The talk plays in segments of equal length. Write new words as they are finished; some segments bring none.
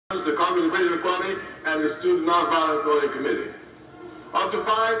the Congress of President Kwame, and the Student Nonviolent Coordinating Committee. Of the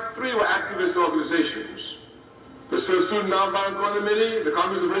 5, 3 were activist organizations. The Student Nonviolent Coordinating Committee, the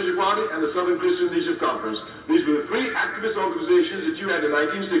Congress of President Kwame, and the Southern Christian Leadership Conference. These were the 3 activist organizations that you had in the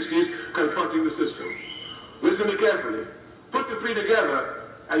 1960s confronting the system. Listen to me carefully. Put the 3 together,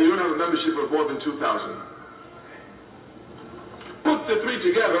 and you don't have a membership of more than 2,000. Put the 3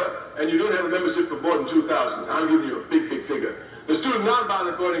 together, and you don't have a membership of more than 2,000. I'm giving you a big, big figure. The Student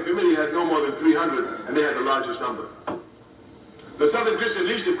Nonviolent Coordinating Committee had no more than 300, and they had the largest number. The Southern Christian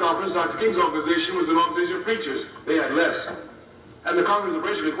Leadership Conference, Dr. King's organization, was an organization of preachers. They had less. And the Congress of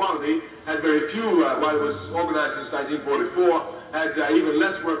Racial Equality had very few, while it was organized since 1944, had even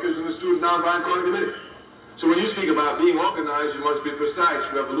less workers than the Student Nonviolent Coordinating Committee. So when you speak about being organized, you must be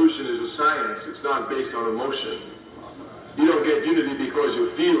precise. Revolution is a science. It's not based on emotion. You don't get unity because you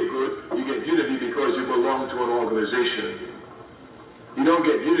feel good. You get unity because you belong to an organization. You don't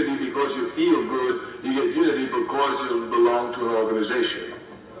get unity because you feel good. You get unity because you belong to an organization.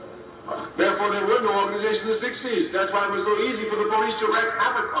 Therefore, there were no organization in the 60s. That's why it was so easy for the police to wreak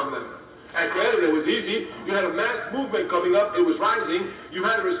havoc on them. And clearly it was easy. You had a mass movement coming up. It was rising. You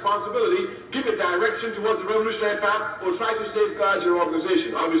had a responsibility. Give it direction towards the revolutionary path, or try to safeguard your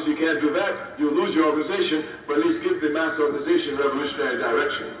organization. Obviously, you can't do that. You'll lose your organization, but at least give the mass organization revolutionary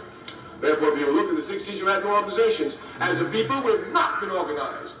direction. Therefore, if you look at the 60s, you had no organizations. As a people, we've not been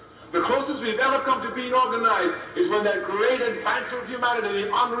organized. The closest we've ever come to being organized is when that great advancer of humanity,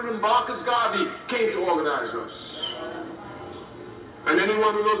 the Honorable Marcus Garvey, came to organize us. And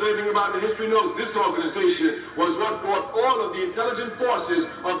anyone who knows anything about the history knows this organization was what brought all of the intelligent forces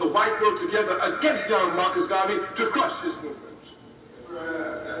of the white world together against young Marcus Garvey to crush his movement.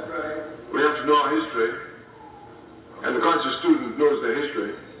 That's right. We have to know our history, and the conscious student knows their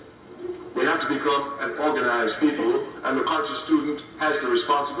history. We have to become an organized people, and the conscious student has the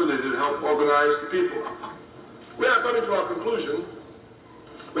responsibility to help organize the people. We are coming to our conclusion.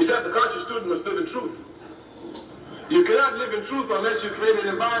 We said the conscious student must live in truth. You cannot live in truth unless you create an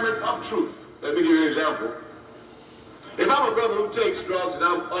environment of truth. Let me give you an example. If I'm a brother who takes drugs and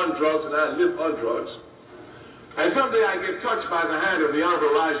I'm on drugs and I live on drugs, and someday I get touched by the hand of the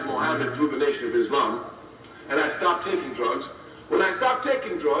Honorable Elijah Muhammad through the Nation of Islam, and I stop taking drugs, when I stop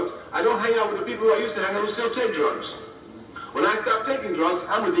taking drugs, I don't hang out with the people who I used to hang out with who still take drugs. When I stop taking drugs,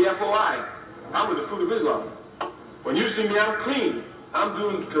 I'm with the FOI. I'm with the Fruit of Islam. When you see me, I'm clean. I'm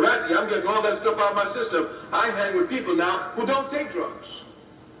doing karate. I'm getting all that stuff out of my system. I hang with people now who don't take drugs.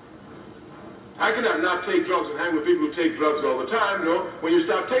 I cannot not take drugs and hang with people who take drugs all the time. No, when you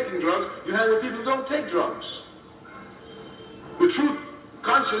stop taking drugs, you hang with people who don't take drugs. The truth,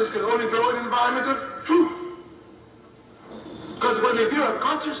 conscience, can only grow in an environment of truth. Consequently, if you're a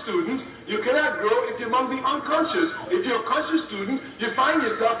conscious student, you cannot grow if you're among the unconscious. If you're a conscious student, you find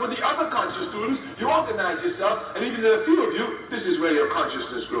yourself with the other conscious students, you organize yourself, and even in a few of you, this is where your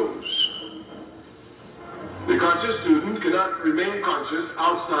consciousness grows. The conscious student cannot remain conscious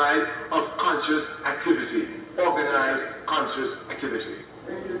outside of conscious activity, organized conscious activity.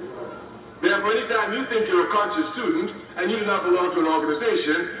 Therefore, anytime you think you're a conscious student and you do not belong to an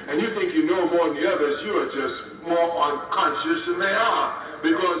organization and you think you know more than the others, you are just more unconscious than they are.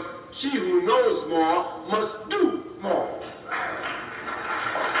 Because she who knows more must do more.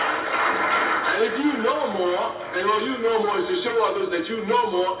 And if you know more, and all you know more is to show others that you know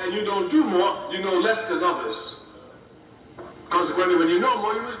more and you don't do more, you know less than others. Consequently, when you know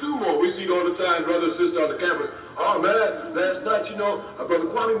more, you must do more. We see it all the time, brother and sister on the campus. Oh man, last night, you know, Brother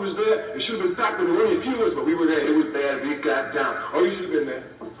Kwame was there. It should have been packed with only a few of us, but we were there. It was bad. We got down. Oh, you should have been there.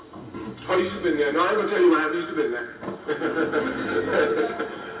 Oh, you should have been there. No, I ain't going to tell you what happened. You should have been there.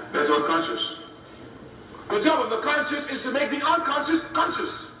 That's unconscious. The job of the conscious is to make the unconscious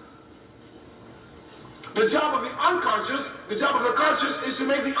conscious. The job of the unconscious, the job of the conscious is to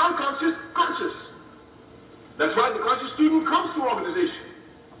make the unconscious conscious. That's why the conscious student comes to organization.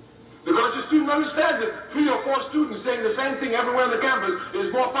 The conscious student understands that 3 or 4 students saying the same thing everywhere on the campus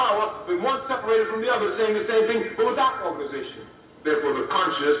is more power than one separated from the other saying the same thing but without organization. Therefore, the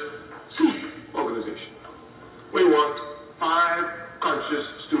conscious seek organization. We want 5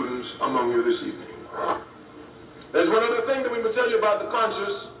 conscious students among you this evening. There's one other thing that we will tell you about the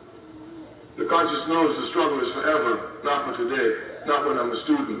conscious. The conscious knows the struggle is forever, not for today, not when I'm a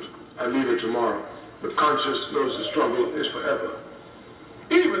student. I leave it tomorrow. The conscious knows the struggle is forever.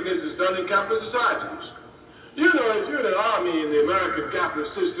 Even this is done in capitalist societies. You know, if you're in an army in the American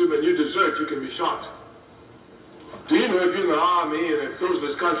capitalist system and you desert, you can be shot. Do you know if you're in the army in a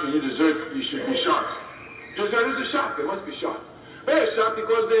socialist country and you desert, you should be shot? Deserters are shot. They must be shot. They're shot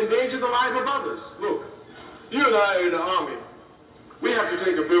because they endanger the life of others. Look, you and I are in the army. We have to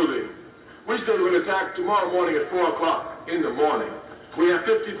take a building. said we're going to attack tomorrow morning at 4 o'clock in the morning. We have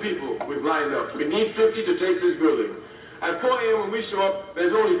 50 people we've lined up. We need 50 to take this building. At 4 a.m. when we show up,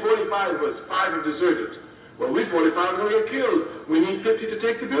 there's only 45 of us. 5 have deserted. Well, we 45 are going to get killed. We need 50 to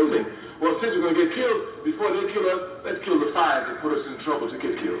take the building. Well, since we're going to get killed, before they kill us, let's kill the 5 that put us in trouble to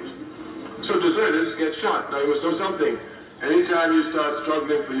get killed. So deserters get shot. Now, you must know something. Anytime you start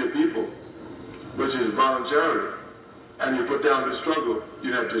struggling for your people, which is voluntarily, and you put down the struggle,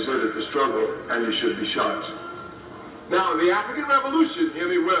 you have deserted the struggle, and you should be shot. Now, the African Revolution, hear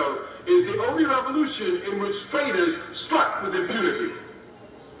me well, is the only revolution in which traitors struck with impunity.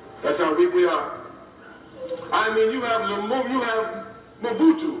 That's how weak we are. I mean, you have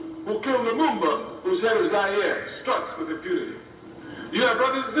Mobutu, who killed Lumumba, who's head of Zaire, struck with impunity. You have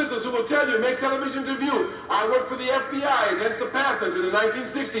brothers and sisters who will tell you, make television to view, I worked for the FBI against the Panthers in the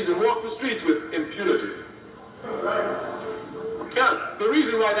 1960s and walked the streets with impunity. Yeah, the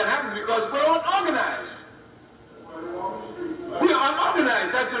reason why that happens is because we're unorganized. We are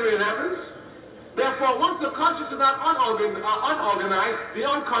unorganized, that's the reason it happens. Therefore, once the conscious are not unorganized, the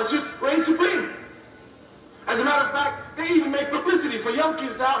unconscious reign supreme. As a matter of fact, they even make publicity for young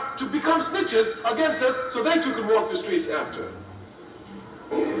kids now to become snitches against us so they too can walk the streets after.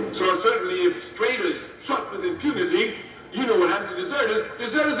 So certainly if traitors shot with impunity, you know what happens to deserters.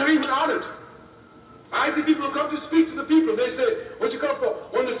 Deserters are even honored. I see people who come to speak to the people. They say, what you come for?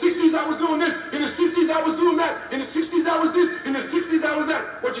 Well, in the 60s I was doing this. In the 60s I was doing that. In the 60s I was this. In the 60s I was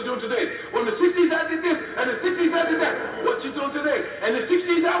that. What you doing today? Well, in the 60s I did this. And in the 60s I did that. What you doing today? And in the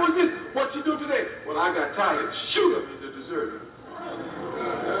 60s I was this. What you doing today? Well, I got tired. Shoot him. He's a deserter.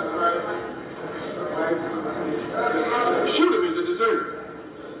 Shoot him. He's a deserter.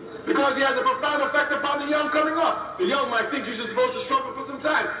 Because he has a profound effect upon the young coming up. The young might think you're just supposed to struggle for some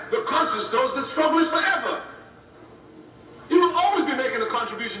time. The conscious knows that struggle is forever. You will always be making a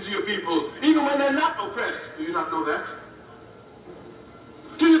contribution to your people, even when they're not oppressed. Do you not know that?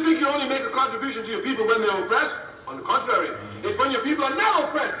 Do you think you only make a contribution to your people when they're oppressed? On the contrary, it's when your people are not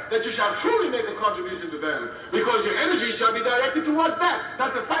oppressed that you shall truly make a contribution to them, because your energy shall be directed towards that,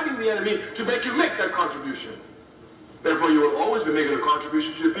 not to fighting the enemy to make you make that contribution. Therefore, you will always be making a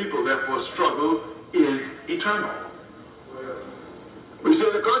contribution to your people. Therefore, struggle is eternal. We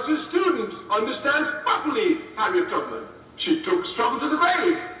say the conscious student understands properly Harriet Tubman. She took struggle to the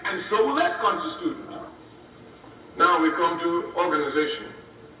grave, and so will that conscious student. Now we come to organization.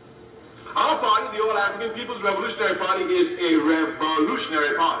 Our party, the All African People's Revolutionary Party, is a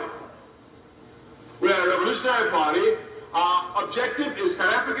revolutionary party. We are a revolutionary party. Our objective is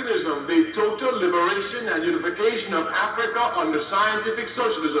Pan-Africanism, the total liberation and unification of Africa under scientific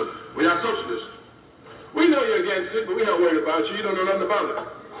socialism. We are socialists. We know you're against it, but we're not worried about you. You don't know nothing about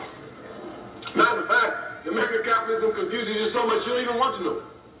it. Matter of fact, American capitalism confuses you so much you don't even want to know.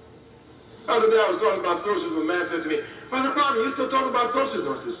 The other day I was talking about socialism. A man said to me, Brother Kwame, you still talking about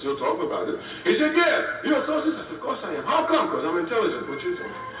socialism? I said, still talking about it. He said, yeah, you're a socialist? I said, of course I am. How come? Because I'm intelligent. What you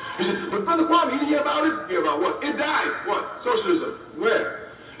think? He said, but Brother Kwame, you didn't hear about it? Hear about what? It died. What? Socialism. Where?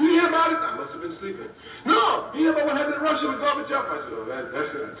 You didn't hear about it? I must have been sleeping. No, you hear about what happened in Russia with Gorbachev? I said, oh,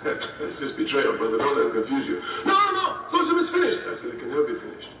 that's just betrayal, brother. Don't let it confuse you. No, socialism is finished. I said, it can never be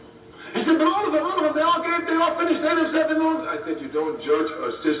finished. He said, but all of them, they all finished. They themselves their own. I said, you don't judge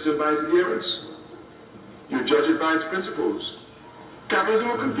a system by its adherence. You judge it by its principles. Capitalism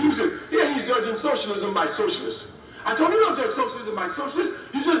will confuse it. Yeah, he's judging socialism by socialists. I told him, you don't judge socialism by socialists.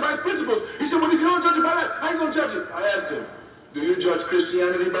 You judge by its principles. He said, well, if you don't judge it by that, how are you going to judge it? I asked him, do you judge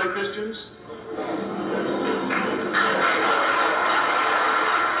Christianity by Christians?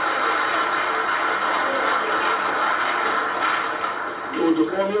 You will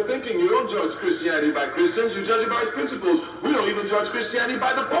deform your thinking. You don't judge Christianity by Christians. You judge it by its principles. We don't even judge Christianity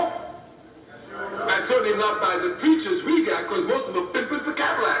by the Pope. And certainly not by the preachers we got, because most of them are pimping for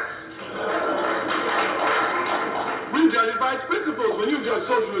Cadillacs. We judge it by its principles. When you judge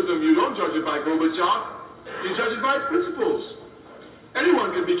socialism, you don't judge it by Gorbachev. You judge it by its principles.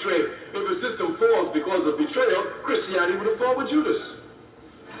 Anyone can betray. If a system falls because of betrayal, Christianity would have fallen with Judas.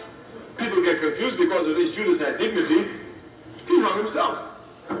 People get confused because of this. Judas had dignity. He hung himself.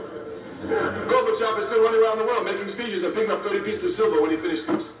 Gorbachev is still running around the world making speeches and picking up 30 pieces of silver when he finished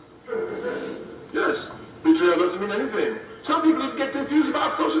speech. Yes, betrayal doesn't mean anything. Some people get confused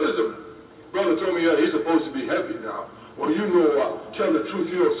about socialism. Brother told me, he's supposed to be heavy now. Well, you know, tell the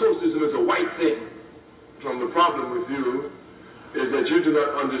truth, you know, socialism is a white thing. The problem with you is that you do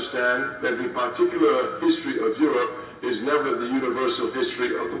not understand that the particular history of Europe is never the universal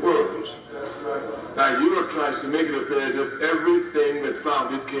history of the world. Now, Europe tries to make it appear as if everything that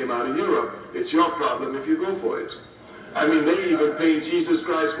found it came out of Europe. It's your problem if you go for it. I mean, they even paint Jesus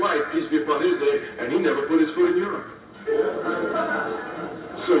Christ white, peace be upon his name, and he never put his foot in Europe.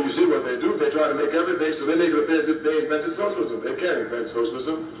 So you see what they do? They try to make everything, so they make it appear as if they invented socialism. They can't invent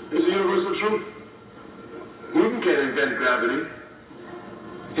socialism. It's a universal truth. Newton can't invent gravity.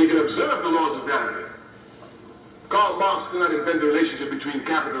 He can observe the laws of gravity. Karl Marx could not invent the relationship between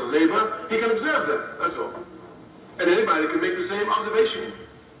capital and labor. He can observe them, that's all. And anybody can make the same observation.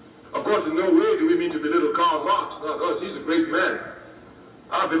 Of course, in no way do we mean to belittle Karl Marx. No, of course, he's a great man.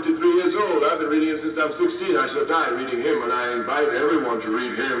 I'm 53 years old. I've been reading him since I'm 16. I shall die reading him, and I invite everyone to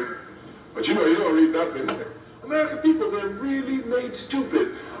read him. But you know, you don't read nothing. American people, they're really made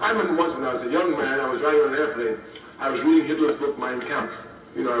stupid. I remember once when I was a young man, I was riding on an airplane. I was reading Hitler's book, Mein Kampf.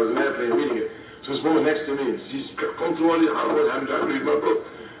 You know, I was in an airplane reading it. So this woman next to me, she's come through all the hard I'm trying to read my book.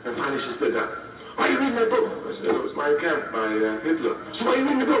 And finally she said, why are you reading my book? I said, it was Mein Kampf by Hitler. So why are you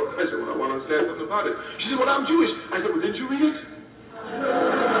reading the book? I said, well, I want to understand something about it. She said, well, I'm Jewish. I said, well, didn't you read it?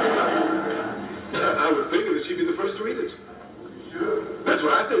 I would figure that she'd be the first to read it. That's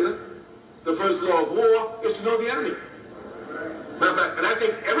what I think. The first law of war is to know the enemy. Matter of fact, and I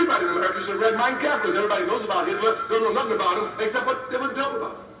think everybody in America should have read Mein Kampf, because everybody knows about Hitler, don't know nothing about him, except what they were told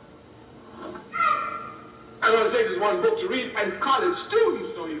about him. And all it takes is one book to read, and college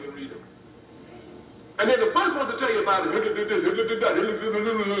students don't even read them. And they're the first ones to tell you about it. Hitler did this, Hitler did that, Hitler did that.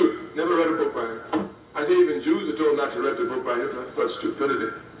 Never read a book by him. I say even Jews are told not to read the book by Hitler. Such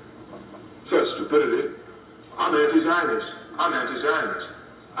stupidity. Such stupidity. I'm anti-Zionist. I'm anti-Zionist.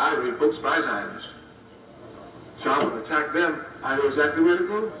 I read books by Zionists. So I'm going to attack them. I know exactly where to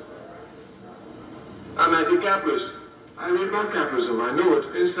go. I'm anti-capitalist. I read about capitalism. I know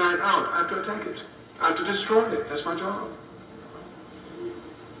it inside out. I have to attack it. I have to destroy it. That's my job.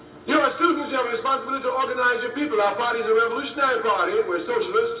 You are students. You have a responsibility to organize your people. Our party is a revolutionary party. We're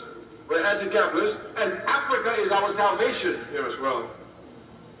socialists. We're anti-capitalist. And Africa is our salvation. Hear us well.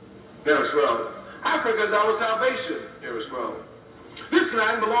 Hear us well. Africa is our salvation. Hear us well. This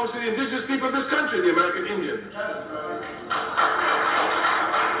land belongs to the indigenous people of this country, the American Indians. Is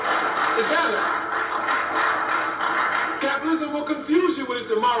that it? Capitalism will confuse you with its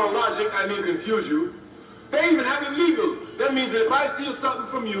immoral logic. I mean confuse you. They even have it legal. That means that if I steal something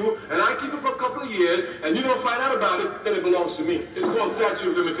from you, and I keep it for a couple of years, and you don't find out about it, then it belongs to me. It's called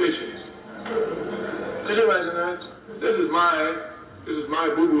statute of limitations. Could you imagine that? This is my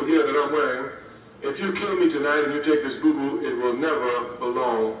boo-boo here that I'm wearing. If you kill me tonight and you take this boo-boo, it will never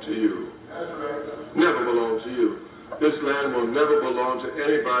belong to you. Never belong to you. This land will never belong to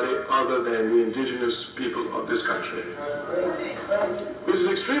anybody other than the indigenous people of this country. This is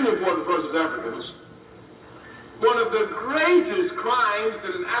extremely important for us as Africans. One of the greatest crimes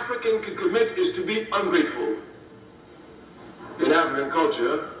that an African can commit is to be ungrateful. In African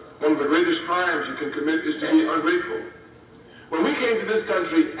culture, one of the greatest crimes you can commit is to be ungrateful. When we came to this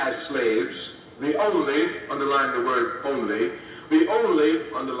country as slaves, the only, underline the word only, the only,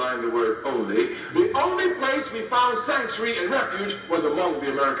 underline the word only, the only place we found sanctuary and refuge was among the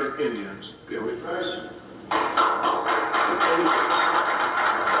American Indians. The only place.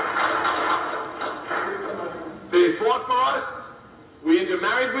 They fought for us, we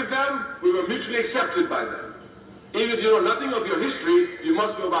intermarried with them, we were mutually accepted by them. Even if you know nothing of your history, you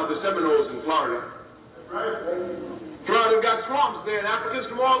must know about the Seminoles in Florida. Florida got swamps there, and Africans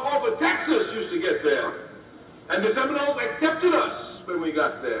from all over Texas used to get there. And the Seminoles accepted us when we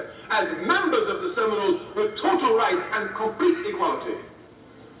got there, as members of the Seminoles with total right and complete equality.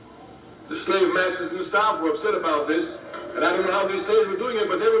 The slave masters in the South were upset about this, and I don't know how these slaves were doing it,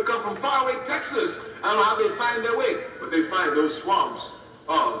 but they would come from faraway Texas. I don't know how they find their way, but they find those swamps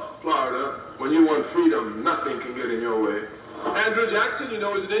of Florida. When you want freedom, nothing can get in your way. Andrew Jackson, you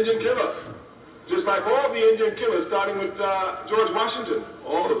know, is an Indian killer. Just like all the Indian killers, starting with George Washington.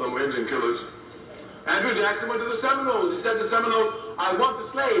 All of them were Indian killers. Andrew Jackson went to the Seminoles. He said to the Seminoles, I want the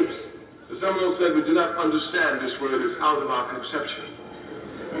slaves. The Seminoles said, we do not understand this word. It's out of our conception.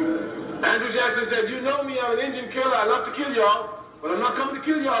 Andrew Jackson said, you know me, I'm an Indian killer. I love to kill y'all, but I'm not coming to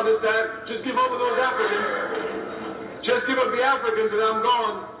kill y'all this time. Just give over those Africans. Just give up the Africans and I'm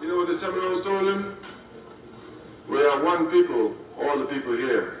gone. You know what the Seminoles told him? We are one people, all the people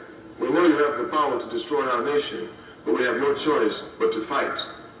here. We know you have the power to destroy our nation, but we have no choice but to fight.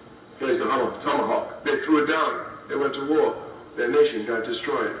 Here's the tomahawk. They threw it down. They went to war. Their nation got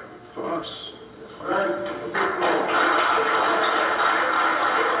destroyed for us.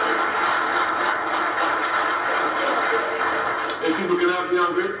 And people cannot be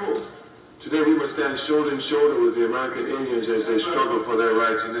ungrateful. Today we must stand shoulder to shoulder with the American Indians as they struggle for their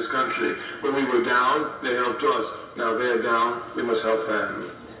rights in this country. When we were down, they helped us. Now they're down, we must help them.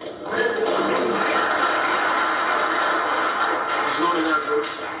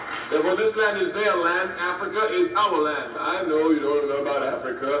 Well, this land is their land. Africa is our land. I know you don't know about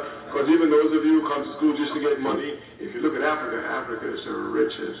Africa, because even those of you who come to school just to get money, if you look at Africa, Africa is the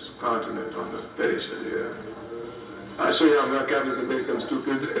richest continent on the face of the earth. I show you how capitalism makes them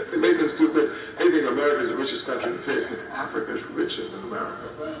stupid. It makes them stupid. They think America is the richest country on the face. Africa is richer than America.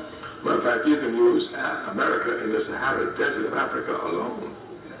 Matter of fact, you can use America in the Sahara Desert of Africa alone.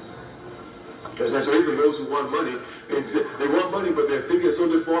 Because that's why even those who want money, they want money, but their thinking is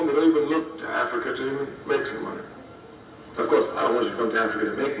so deformed they don't even look to Africa to even make some money. Of course, I don't want you to come to Africa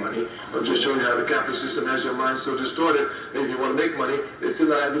to make money. I'm just showing you how the capitalist system has your mind so distorted that if you want to make money, they still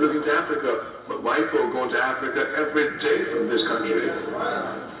not have you looking to Africa. But white folk go to Africa every day from this country.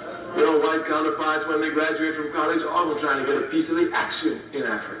 You know, white counterparts, when they graduate from college, all of them trying to get a piece of the action in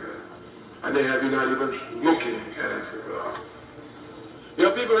Africa. And they have you not even looking at Africa.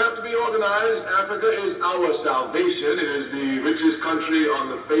 Your people have to be organized. Africa is our salvation. It is the richest country on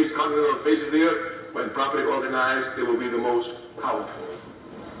the continent on the face of the earth. When properly organized, it will be the most powerful.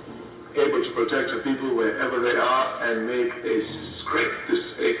 Able to protect the people wherever they are and make a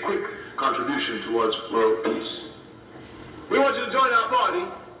quick contribution towards world peace. We want you to join our party.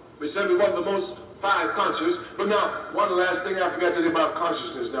 We said we want the most 5 conscious. But now, one last thing I forgot to tell you about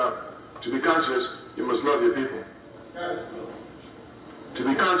consciousness now. To be conscious, you must love your people. To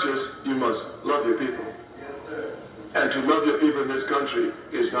be conscious, you must love your people. And to love your people in this country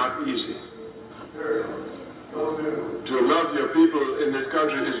is not easy. To love your people in this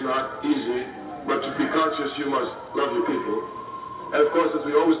country is not easy, but to be conscious, you must love your people. And of course, as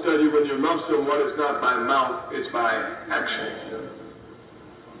we always tell you, when you love someone, it's not by mouth, it's by action.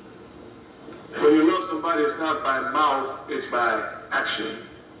 When you love somebody, it's not by mouth, it's by action.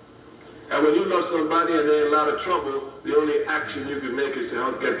 And when you love somebody and they're in a lot of trouble, the only action you can make is to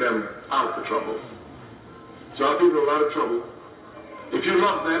help get them out of trouble. So our people are in a lot of trouble. If you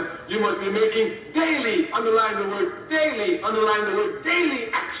love them, you must be making daily, underline the word daily, underline the word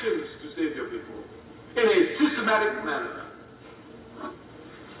daily actions to save your people in a systematic manner.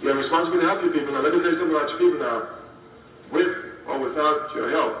 You have a responsibility to help your people. Now let me tell you something about your people now. With or without your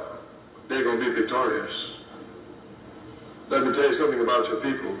help, they're going to be victorious. Let me tell you something about your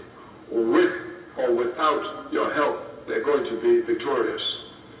people. With or without your help, they're going to be victorious.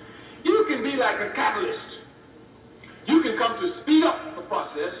 You can be like a catalyst. You can come to speed up the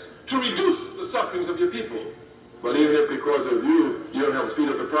process to reduce the sufferings of your people. But even if because of you, you don't help speed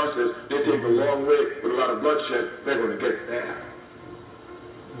up the process, they take the long way with a lot of bloodshed, they're going to get there.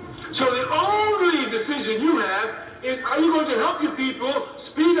 So the only decision you have is, are you going to help your people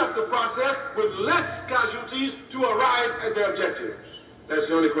speed up the process with less casualties to arrive at their objectives? That's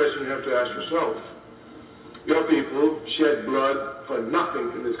the only question you have to ask yourself. Your people shed blood for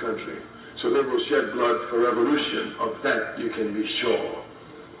nothing in this country. So they will shed blood for revolution. Of that you can be sure.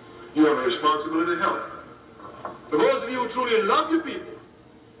 You have a responsibility to help. For those of you who truly love your people,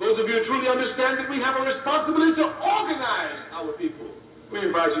 those of you who truly understand that we have a responsibility to organize our people, we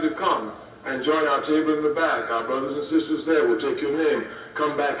invite you to come and join our table in the back. Our brothers and sisters there will take your name,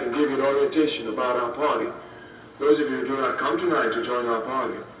 come back and give you an orientation about our party. Those of you who do not come tonight to join our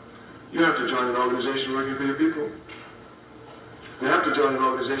party, you have to join an organization working for your people. You have to join an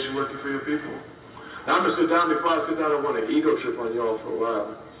organization working for your people. Now I'm going to sit down. Before I sit down, I want an ego trip on y'all for a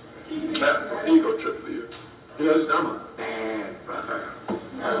while. An ego trip for you. You know, I'm a bad brother.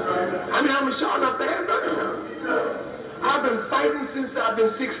 I mean, I'm showing a bad brother now. I've been fighting since I've been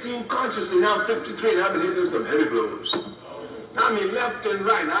 16 consciously. Now I'm 53 and I've been hitting some heavy blows. I mean, left and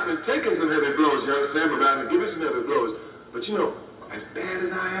right. I've been taking some heavy blows, you understand? But I've been giving some heavy blows. But you know, as bad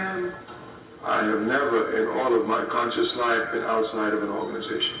as I am, I have never in all of my conscious life been outside of an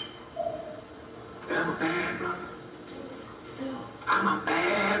organization. And I'm a bad brother. I'm a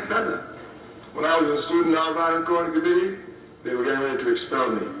bad brother. When I was in the Student Nonviolent Coordinating Committee, they were getting ready to expel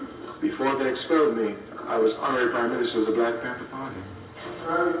me. Before they expelled me, I was honorary Prime Minister of the Black Panther Party.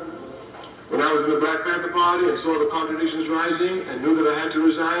 When I was in the Black Panther Party and saw the contradictions rising and knew that I had to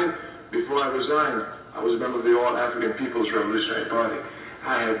resign, before I resigned, I was a member of the All-African People's Revolutionary Party.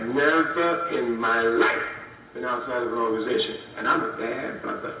 I have never in my life been outside of an organization, and I'm a bad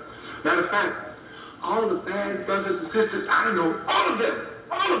brother. Matter of fact, all the bad brothers and sisters I know, all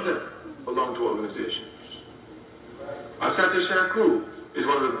of them belong to organizations. Asante Shaku is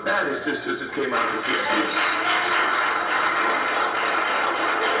one of the baddest sisters that came out of the 60s.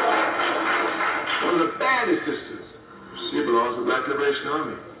 One of the baddest sisters. She belongs to the Black Liberation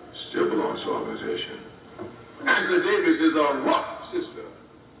Army. Still belongs to the organization. Angela Davis is a rough sister.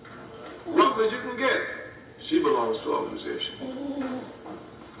 Rough as you can get. She belongs to the organization.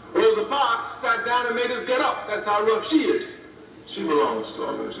 Rosa Parks sat down and made us get up. That's how rough she is. She belongs to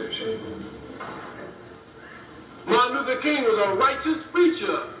organization. Martin Luther King was a righteous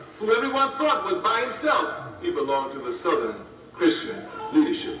preacher who everyone thought was by himself. He belonged to the Southern Christian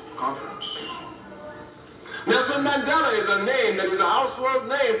Leadership Conference. Nelson Mandela is a name that is a household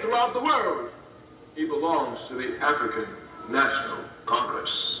name throughout the world. He belongs to the African National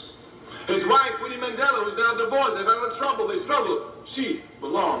Congress. His wife, Winnie Mandela, who's now divorced, they've had trouble, they struggle. She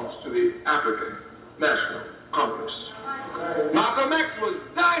belongs to the African National Congress. Malcolm X was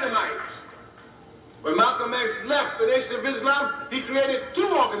dynamite. When Malcolm X left the Nation of Islam, he created two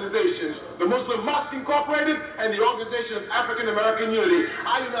organizations, the Muslim Mosque Incorporated and the Organization of African American Unity.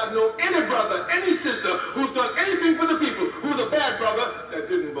 I do not know any brother, any sister who's done anything for the people, who's a bad brother, that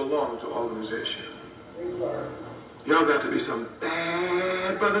didn't belong to organization. Y'all got to be some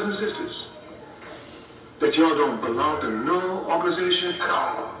bad brothers and sisters, that y'all don't belong to no organization at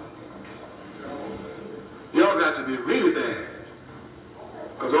all. Y'all got to be really bad.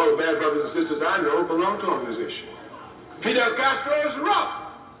 Because all the bad brothers and sisters I know belong to organization. Fidel Castro is rough.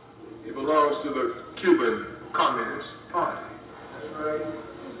 He belongs to the Cuban Communist Party.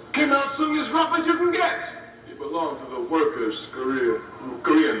 Kim Il-sung is rough as you can get. He belongs to the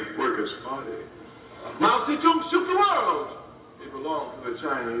Korean Workers' Party. Mao Zedong shook the world. He belonged to the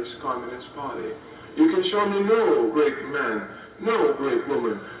Chinese Communist Party. You can show me no great man, no great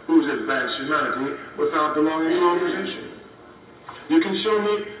woman who's advanced humanity without belonging to organization. You can show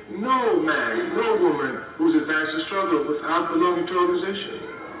me no man, no woman who's advanced the struggle without belonging to organization.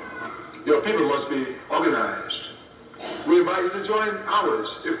 Your people must be organized. We invite you to join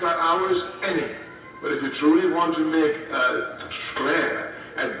ours, if not ours, any. But if you truly want to make a clear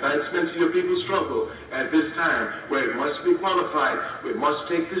advancement to your people's struggle at this time, where it must be qualified, we must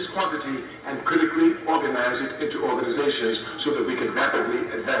take this quantity and critically organize it into organizations so that we can rapidly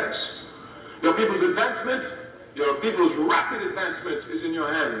advance. Your people's advancement, your people's rapid advancement is in your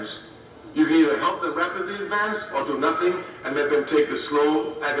hands. You can either help them rapidly advance or do nothing and let them take the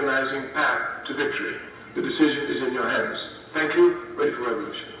slow, agonizing path to victory. The decision is in your hands. Thank you. Ready for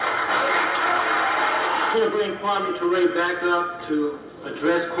revolution. I'm going to bring Kwame Ture back up to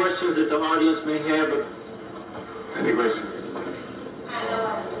address questions that the audience may have. Any questions?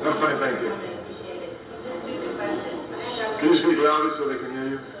 No, fine, thank you. Can you speak louder so they can hear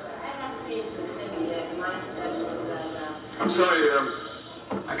you? I'm sorry,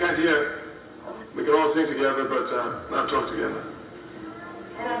 I can't hear. We can all sing together, but not talk together.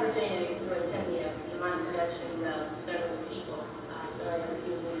 I had an opportunity to attend the introduction of certain people, starting a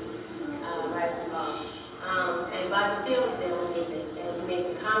few right and law. And Bible Seal was there when he did, and he made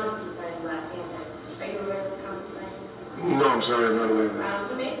the comments concerning Black Panther. Are you aware of the comments? No, I'm sorry, I'm not aware of that.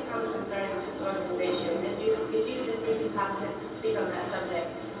 He made the comments concerning just organization. If you just really speak on that subject,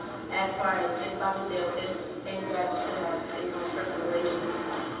 as far as Bible Seal is things that personal relations,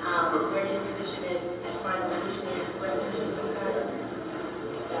 where his position is as far as revolution is concerned.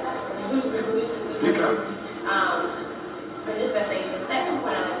 You can. But just to say, the second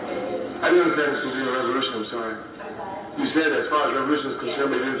point I was going to do. I didn't understand this concerning revolution, I'm sorry. I'm sorry. You said as far as revolution is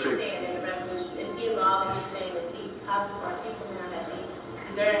concerned, but you didn't think. Saying that the revolution is he involved in these things, is he positive our people now that he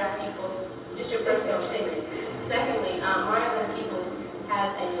deserted our people? Just your personal opinion. Secondly, Martin Luther People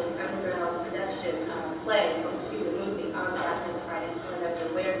has an underground production play from the movie on the Black Panther Party. So that you're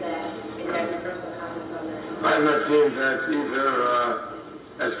aware of that and have your personal comments on that. I'm not seeing that either.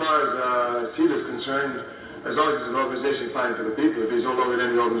 As far as CETA is concerned, as long as it's an organization fighting for the people, if he's no longer in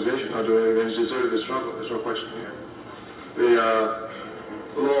any organization, not doing anything, he's deserted the struggle. There's no question here. The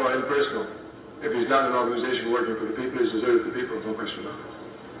law and personal. If he's not an organization working for the people, he's deserted the people. No question about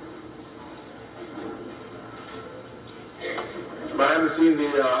it. But I haven't seen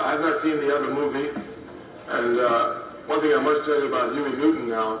I've not seen the other movie. And one thing I must tell you about Huey Newton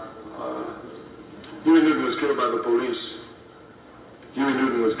now. Huey Newton was killed by the police. Huey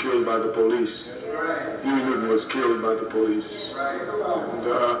Newton was killed by the police. Huey Newton was killed by the police. And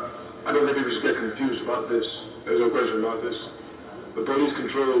I don't think people should get confused about this. There's no question about this. The police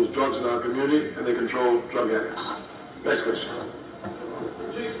controls drugs in our community, and they control drug addicts. Next question.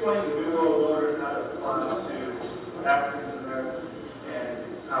 Could you explain the New World Order and how it applies to Africans Americans and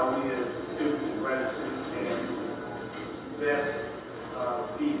how we as students and grad students can best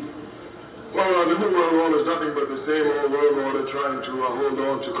be? Well, the New World Order is nothing but the same old world order trying to hold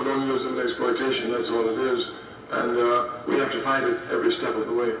on to colonialism and exploitation. That's all it is. And we have to fight it every step of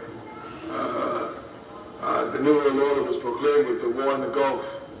the way. The New World Order was proclaimed with the war in the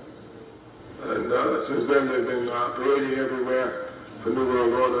Gulf. And since then, they've been parading everywhere for New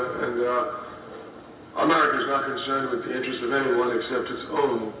World Order. And America is not concerned with the interests of anyone except its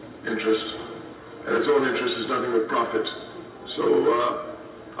own interest. And its own interest is nothing but profit. So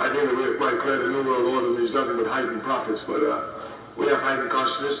I think that we are quite clear the New World Order means nothing but heightened profits, but we have heightened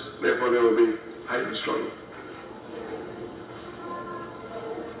consciousness, therefore there will be heightened struggle.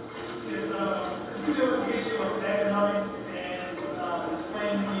 Could you deal with the issue of economics and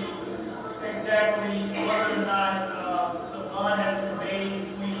explain to me exactly whether or not the bond has been made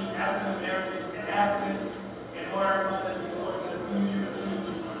between African Americans and Africans in order for them to go into the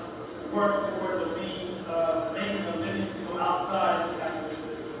future to work towards the means of making a living to go outside of the capitalist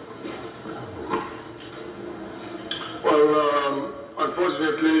system? Well,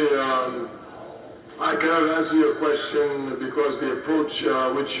 unfortunately, I cannot answer your question because the approach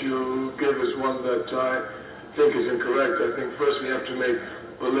which you give is one that I think is incorrect. I think first we have to make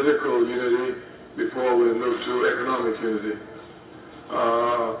political unity before we look to economic unity.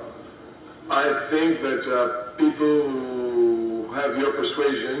 I think that people who have your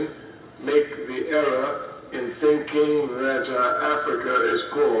persuasion make the error in thinking that Africa is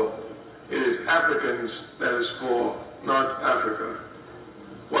poor. It is Africans that is poor, not Africa.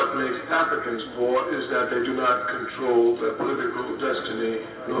 What makes Africans poor is that they do not control their political destiny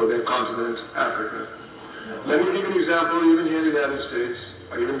nor their continent, Africa. Let me give an example, even here in the United States.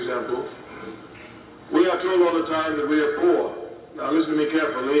 I'll give an example. We are told all the time that we are poor. Now listen to me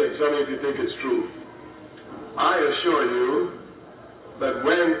carefully and tell me if you think it's true. I assure you that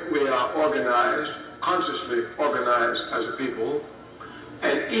when we are organized, consciously organized as a people,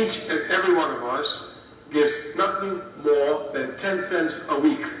 and each and every one of us gives nothing more than 10 cents a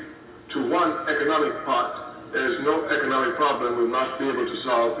week to one economic pot, there is no economic problem we will not be able to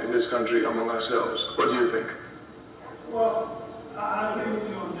solve in this country among ourselves. What do you think? Well, I agree with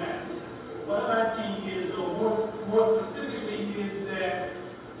you on that. What I'm asking is, more specifically, is that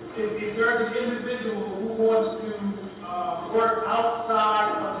if there's an individual who wants to work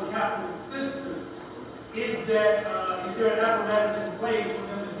outside of the capitalist system, is there an apparatus in place for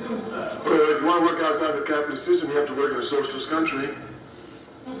them to do so? Well, if you want to work outside the capitalist system, you have to work in a socialist country.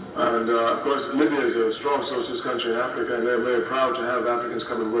 And of course, Libya is a strong socialist country in Africa, and they're very proud to have Africans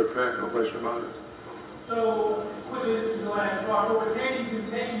come and work there, no question about it. So, this is the last part. But pertaining to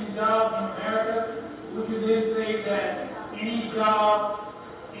taking jobs in America, would you then say that any job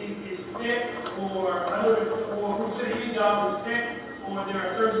is fit, or would you say any job is fit, or there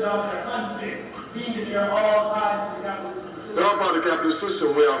are certain jobs that are unfit, being that they're all tied to the capitalist system? They're all part of the capitalist system.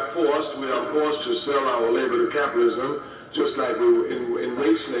 We are forced to sell our labor to capitalism, just like we were in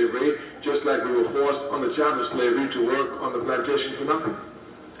wage slavery, just like we were forced on the chattel slavery to work on the plantation for nothing.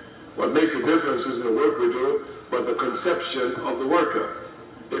 What makes the difference isn't the work we do, but the conception of the worker.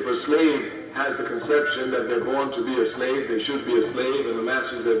 If a slave has the conception that they're born to be a slave, they should be a slave, and the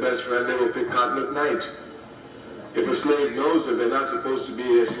master is their best friend, they will pick cotton at night. If a slave knows that they're not supposed to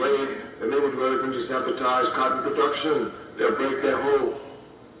be a slave, then they will do everything to sabotage cotton production. They'll break their hoe.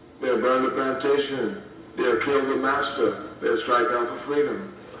 They'll burn the plantation. They'll kill the master. They'll strike out for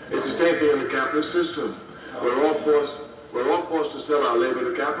freedom. It's the same thing in the capitalist system. We're all forced to sell our labor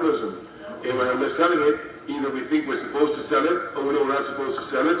to capitalism. And when they're selling it, either we think we're supposed to sell it, or we know we're not supposed to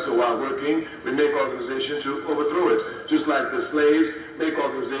sell it, so while working, we make organization to overthrow it. Just like the slaves make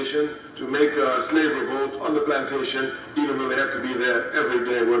organization to make a slave revolt on the plantation, even though they have to be there every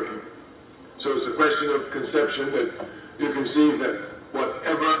day working. So it's a question of conception that you conceive that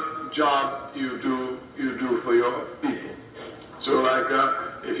whatever job you do for your people. So like,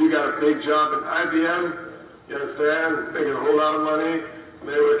 if you got a big job at IBM, you understand, making a whole lot of money,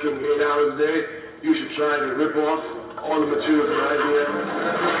 they're working 8 hours a day, you should try to rip off all the materials at IBM.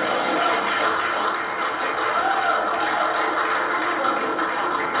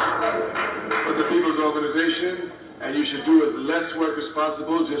 With the people's organization, and you should do as less work as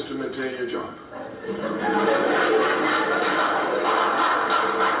possible just to maintain your job.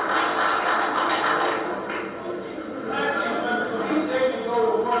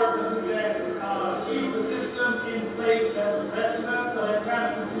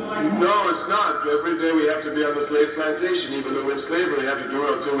 No, it's not. Every day we have to be on the slave plantation. Even though we're in slavery, we have to do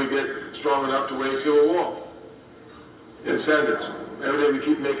it until we get strong enough to wage civil war. In standards. Every day we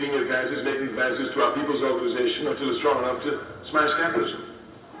keep making advances to our people's organization until it's strong enough to smash capitalism.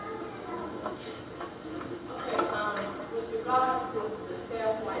 Okay, with regards to the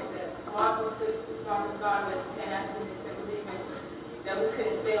standpoint that Mark was talking about with Pan-Africanism, that we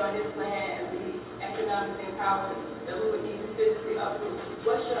couldn't stay on this land and be economically empowered, that we would need physically uproot.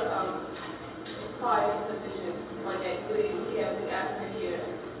 What's your prior position on that? We have the African here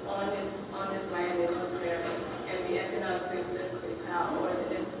on this land in North America and be economically and physically empowered, or is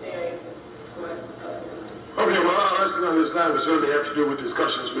it necessary for us to Okay, well, our lesson on this land will certainly have to do with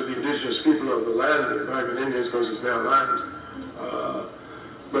discussions with the indigenous people of the land, the American Indians, because it's their land.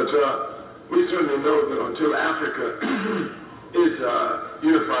 But we certainly know that until Africa is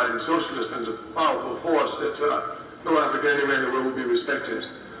unified and socialist and is a powerful force, that no African anywhere in the world will be respected.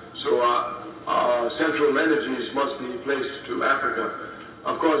 So central energies must be placed to Africa.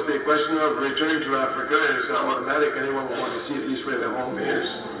 Of course, the question of returning to Africa is automatic. Anyone will want to see at least where their home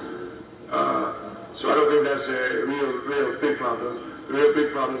is. So I don't think that's a real big problem. The real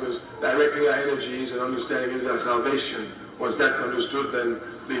big problem is directing our energies and understanding is our salvation. Once that's understood, then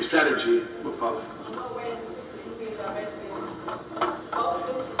the strategy will follow.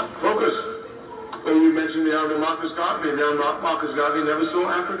 Focus. Well, you mentioned the Honorable Marcus Garvey. The Honorable Marcus Garvey never saw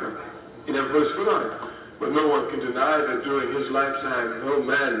Africa. He never put his foot on it. But no one can deny that during his lifetime, no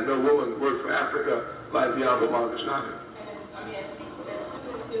man, no woman worked for Africa like the Honorable Marcus Garvey. I mean, as students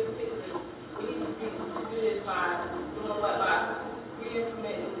we need to do this by doing what, by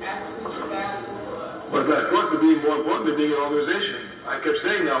re-implementing African values. But of course, but being more importantly, being an organization. I kept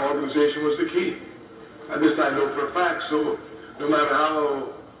saying now organization was the key. And this I know for a fact. So no matter how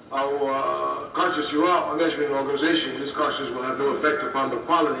conscious you are on measuring an organization, this consciousness will have no effect upon the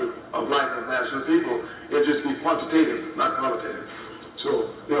quality of life of mass of people. It'll just be quantitative, not qualitative. So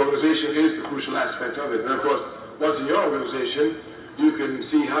the organization is the crucial aspect of it. And of course, once in your organization, you can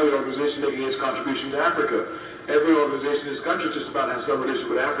see how your organization is making its contribution to Africa. Every organization in this country just about has some relation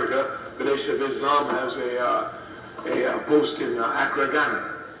with Africa. The Nation of Islam has a post in Accra,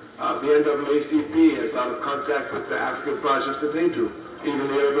 Ghana. The NAACP has a lot of contact with the African projects that they do, even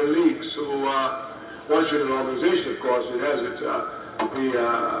the Urban League. So once you're in an organization, of course, it has it.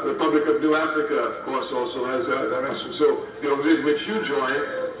 The Republic of New Africa, of course, also has a direction. So the organization which you join,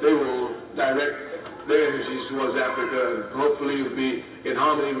 they will direct their energies towards Africa, and hopefully you'll be in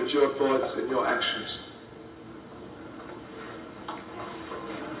harmony with your thoughts and your actions.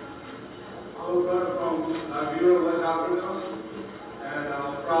 I was born from Liberia, West Africa, and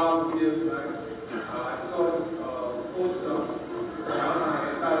I'm proud to give back. I saw a poster, and I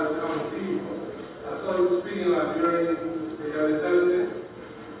was excited to come and see you. I saw you speaking Liberian in the early 70s,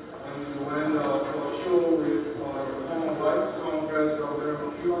 when you went for a show with your former wife, former president of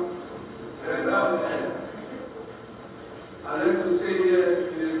the Cuba. And I'd like to say here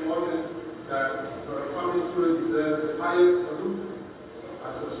in this moment that Kwame Ture deserves the highest salute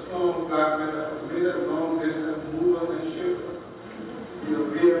as a strong black man that committed long distance movers and shapers. He's a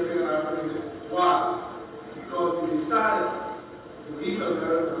real thing African. Why? Because he decided to leave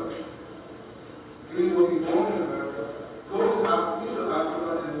America, dream of being born in America, go to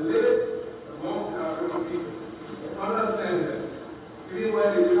Africa and live amongst African people. Understand that. Even when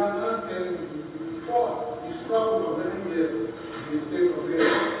they do not understand, you fought, you struggled for many years in the state of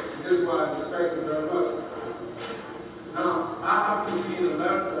Liberia. This is why I respect you very much. Now, I happen to be in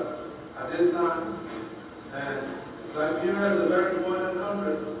America at this time, and Liberia is a very important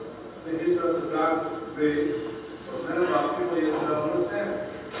country in the history of the black race. But many of our people here don't understand.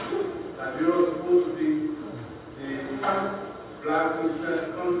 Liberia is supposed to be the first black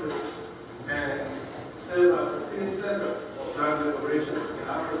independent country and serve as a key center of black liberation in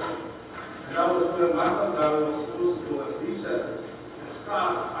Africa. And that was where Malcolm Garvey was supposed to go and reset and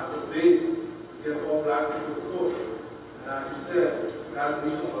start at the base to get all black people to vote. And as you said, that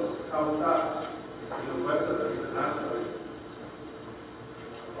mission was sabotaged in the Western internationally.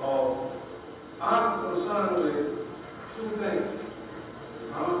 I'm concerned with two things.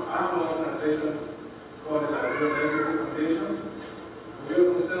 I have an organization called the Liberian Legacy Foundation. We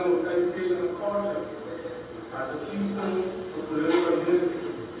are concerned with education and culture as a keystone for political unity.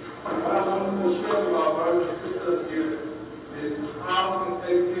 What I want to share with our brothers and sisters here is how can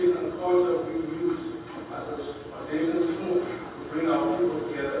education and culture be used as a foundation tool to bring our people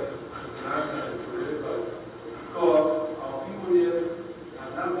together internationally and politically. Because our people here are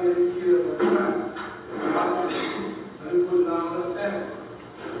not very educated with facts. Many people don't understand.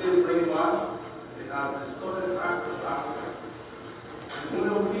 They still brainwashed. They have distorted facts of Africa. And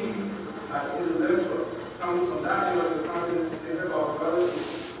when we, as intellectuals, come from that end of the continent and think about brothers,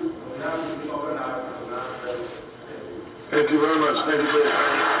 we have to be organized as a national. Thank you very much. Thank you very much.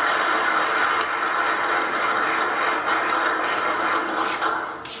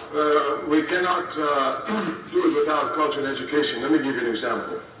 We cannot do it without culture and education. Let me give you an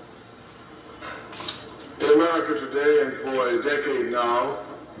example. In America today, and for a decade now,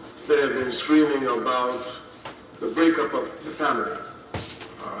 they have been screaming about the breakup of the family.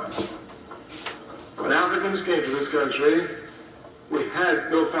 All right. When Africans came to this country, we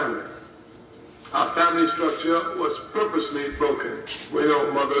had no family. Our family structure was purposely broken. We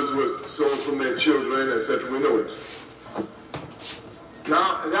know mothers were sold from their children, etc. We know it.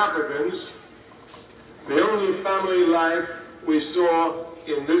 Now, as Africans, the only family life we saw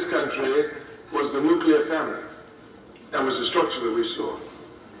in this country was the nuclear family. That was the structure that we saw.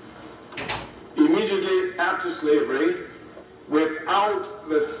 Immediately after slavery, without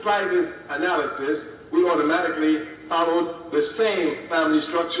the slightest analysis, we automatically followed the same family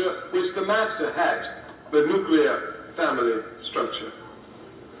structure which the master had, the nuclear family structure.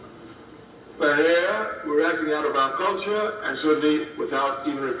 But here, we're acting out of our culture, and certainly without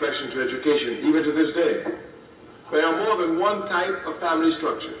even reflection to education, even to this day. There are more than one type of family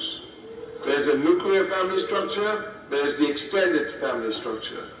structures. There's a nuclear family structure, there's the extended family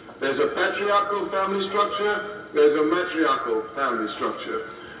structure. There's a patriarchal family structure, there's a matriarchal family structure.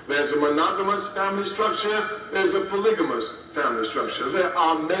 There's a monogamous family structure, there's a polygamous family structure. There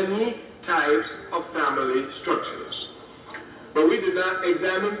are many types of family structures. But we did not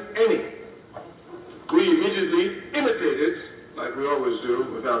examine any. We immediately imitated, like we always do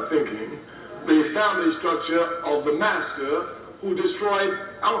without thinking, the family structure of the master who destroyed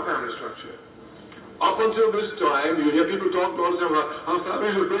our family structure. Up until this time, you hear people talk all the time about our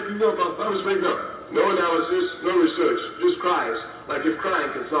families are breaking up, our families are breaking up. No analysis, no research, just cries, like if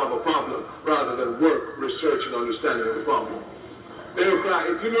crying can solve a problem, rather than work, research, and understanding of the problem. They will cry.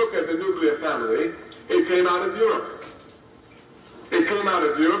 If you look at the nuclear family, it came out of Europe. It came out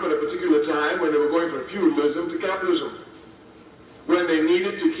of Europe at a particular time when they were going from feudalism to capitalism, when they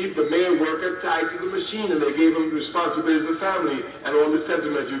needed to keep the male worker tied to the machine, and they gave him the responsibility of the family and all the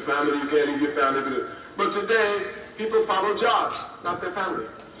sentiment, you family, you can't leave your family. But today, people follow jobs, not their family.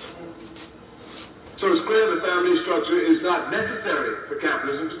 So it's clear the family structure is not necessary for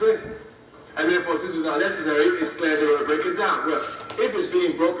capitalism today. And therefore, since it's not necessary, it's clear they're going to break it down. Well, if it's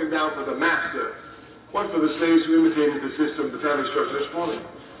being broken down for the master, what for the slaves who imitated the system, the family structure is falling?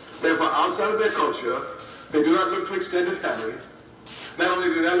 Therefore, outside of their culture, they do not look to extended family. Not only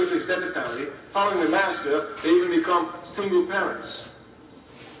do they not look to extended family, following the master, they even become single parents.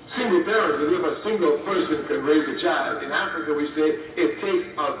 Single parents, as if a single person can raise a child. In Africa, we say it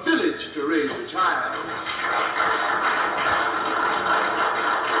takes a village to raise a child.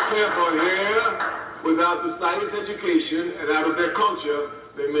 Therefore, here, without the slightest education and out of their culture,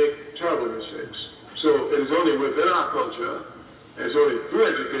 they make terrible mistakes. So it is only within our culture, and it's only through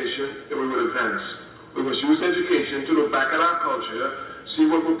education that we will advance. We must use education to look back at our culture, see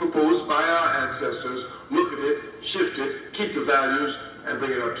what was proposed by our ancestors, look at it, shift it, keep the values, and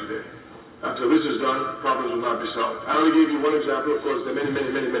bring it up today. Until this is done, problems will not be solved. I only gave you one example. Of course, there are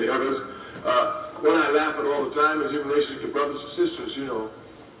many others. One I laugh at all the time is in relation to brothers and sisters. You know,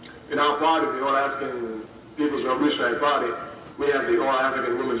 in our party, the All-African People's Revolutionary Party, we have the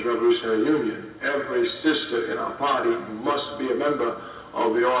All-African Women's Revolutionary Union. Every sister in our party must be a member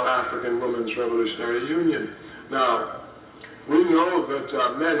of the All-African Women's Revolutionary Union. Now, we know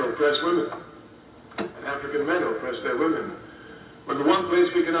that men oppress women, and African men oppress their women. But the one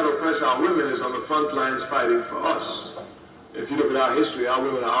place we cannot oppress our women is on the front lines fighting for us. If you look at our history, our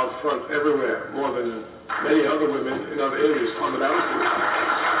women are out front everywhere, more than many other women in other areas on the battlefield.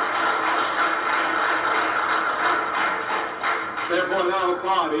 Therefore, in our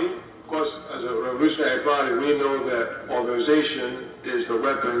party, of course, as a revolutionary party, we know that organization is the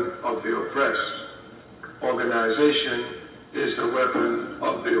weapon of the oppressed. Organization is the weapon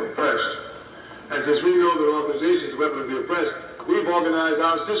of the oppressed. And since we know that organization is the weapon of the oppressed, we've organized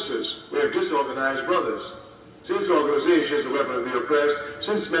our sisters. We have disorganized brothers. Since organization is the weapon of the oppressed,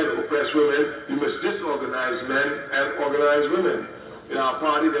 since men oppress women, you must disorganize men and organize women. In our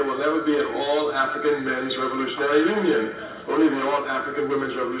party, there will never be an All-African Men's Revolutionary Union, only the All-African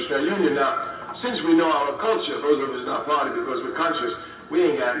Women's Revolutionary Union. Now, since we know our culture, those of us in our party, because we're conscious, we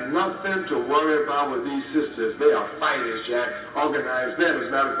ain't got nothing to worry about with these sisters. They are fighters, Jack. Organize them. As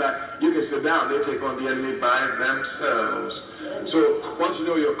a matter of fact, you can sit down. They take on the enemy by themselves. So once you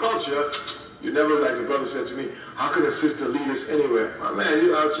know your culture, you never, like the brother said to me, how can a sister lead us anywhere? My man,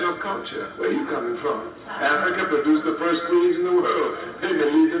 you out your culture. Where are you coming from? Africa produced the first queens in the world. They've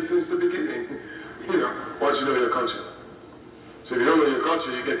been leading us since the beginning. You know, once you know your culture. So if you don't know your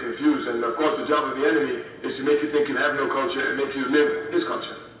culture, you get confused. And of course, the job of the enemy is to make you think you have no culture and make you live his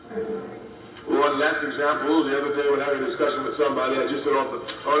culture. One last example, the other day when I had a discussion with somebody, I just said,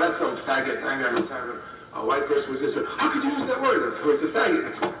 oh, that's some faggot. I ain't got no time for it. A white person was there and said, how could you use that word? I said, oh, it's a faggot.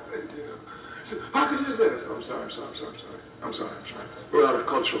 That's what I said, you know. I said, how could you use that? I said, I'm sorry. We're out of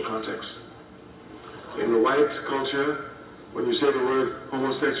cultural context. In the white culture, when you say the word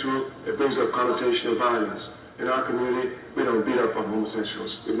homosexual, it brings up connotation of violence. In our community, we don't beat up on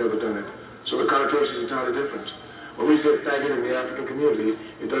homosexuals. We've never done it. So the connotation is entirely different. When we say faggot in the African community,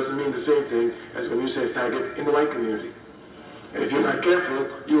 it doesn't mean the same thing as when you say faggot in the white community. And if you're not careful,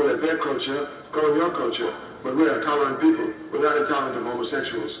 you will let their culture go in your culture. But we are tolerant people. We're not intolerant of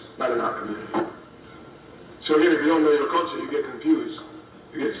homosexuals, not in our community. So again, if you don't know your culture, you get confused.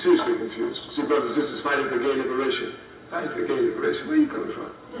 You get seriously confused. See brothers and sisters fighting for gay liberation. Fighting for gay liberation? Where are you coming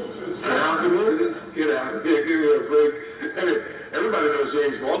from? In our community? Get out of here. Give me a break. I mean, everybody knows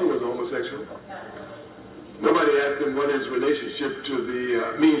James Baldwin was a homosexual. Nobody asked him what his relationship to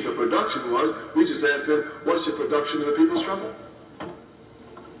the means of production was. We just asked him, what's your production of the people's struggle? And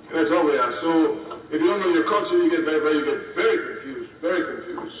that's all we ask. So if you don't know your culture, you get very confused, very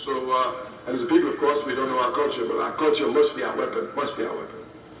confused. So as a people, of course, we don't know our culture, but our culture must be our weapon, must be our weapon.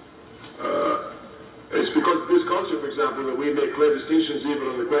 It's because of this culture, for example, that we make clear distinctions even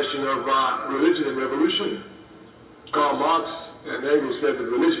on the question of religion and revolution. Karl Marx and Engels said that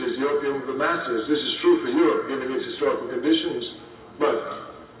religion is the opium of the masses. This is true for Europe, given its historical conditions. But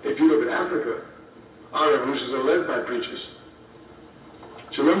if you look at Africa, our revolutions are led by preachers.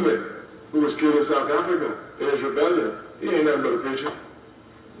 Chilumbe, who was killed in South Africa in his rebellion, he ain't nothing but a preacher.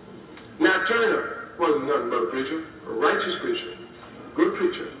 Nat Turner wasn't nothing but a preacher, a righteous preacher, good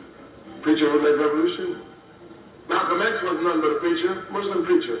preacher. Preacher who led revolution. Malcolm X wasn't nothing but a preacher, Muslim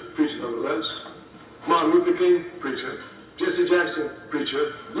preacher, preacher nonetheless. Martin Luther King, preacher. Jesse Jackson,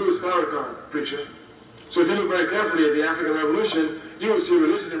 preacher. Louis Farrakhan, preacher. So if you look very carefully at the African Revolution, you will see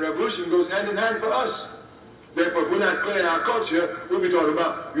religion and revolution goes hand in hand for us. Therefore, if we're not clear in our culture, we'll be talking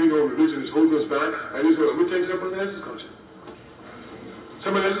about, you know, religion is holding us back, and we take somebody else's culture.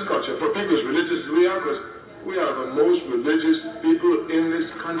 Somebody else's culture. For people as religious as we are, because we are the most religious people in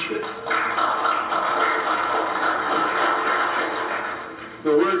this country.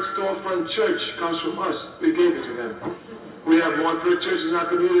 The word storefront church comes from us. We gave it to them. We have more churches in our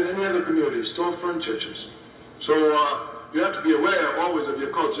community than any other community, storefront churches. So you have to be aware always of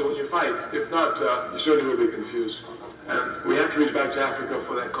your culture when you fight. If not, you certainly will be confused. And we have to reach back to Africa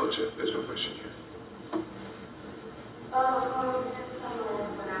for that culture. There's no question here.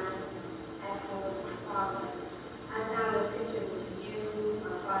 I found a picture with you,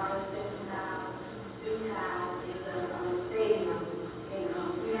 my father, stadium.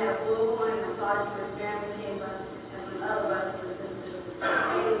 We had a bullhorn, and I saw you with family came up, and some other brothers and sisters.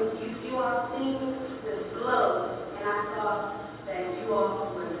 And you all seen the glow, and I saw that you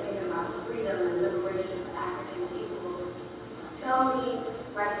all were saying about freedom and liberation for African people. Tell me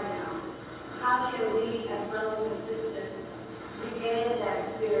right now, how can we as brothers and sisters regain that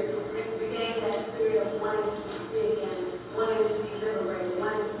spirit of wanting to be free again, wanting to be liberated,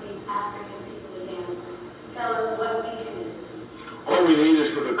 wanting to be African people again? Tell us what we can do. All we need is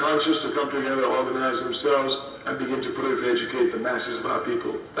for the conscious to come together, organize themselves, and begin to politically educate the masses of our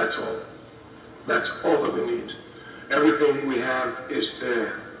people. That's all. That's all that we need. Everything we have is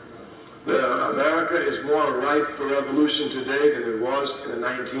there. America is more ripe for revolution today than it was in the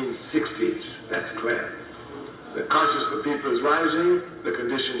 1960s. That's clear. The consciousness of the people is rising. The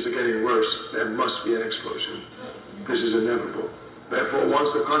conditions are getting worse. There must be an explosion. This is inevitable. Therefore,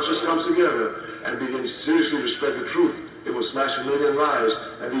 once the conscious comes together and begins seriously to spread the truth, it will smash a million lies,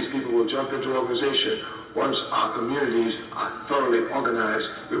 and these people will jump into organization. Once our communities are thoroughly organized,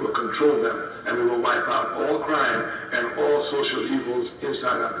 we will control them, and we will wipe out all crime and all social evils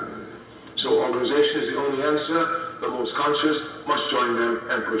inside our community. So organization is the only answer. The most conscious must join them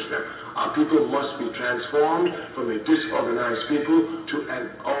and push them. Our people must be transformed from a disorganized people to an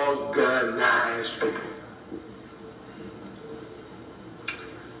organized people.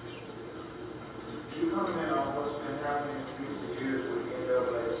 Can you comment on what's been happening in recent years with the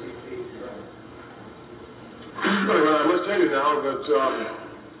NAACP? Well, I must tell you now that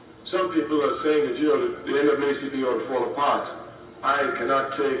some people are saying that, you know, the NAACP ought to fall apart. I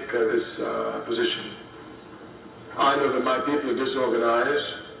cannot take this position. I know that my people are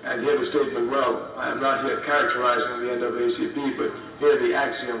disorganized, and hear the statement well. I am not here characterizing the NAACP, but hear the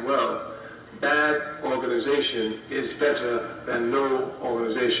axiom well. Bad organization is better than no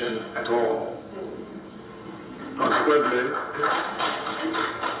organization at all. Consequently,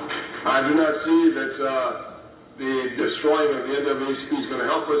 I do not see that the destroying of the NAACP is going to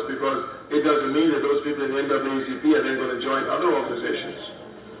help us, because it doesn't mean that those people in the NAACP are then going to join other organizations.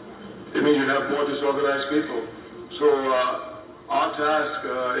 It means you have more disorganized people. So our task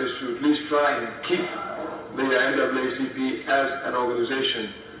is to at least try and keep the NAACP as an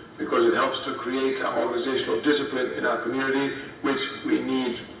organization, because it helps to create an organizational discipline in our community, which we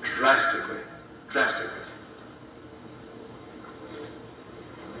need drastically, drastically.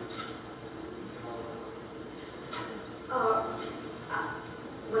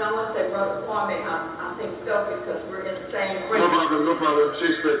 When I want to say Brother Kwame, I think Stokely, because we're in the same grade. No problem, no problem.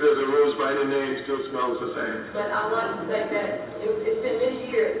 Shakespeare says a rose by any name still smells the same. But I want to say that it's been many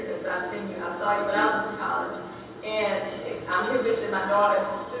years since I've seen you. I saw you when I was in college. And I'm here visiting my daughter as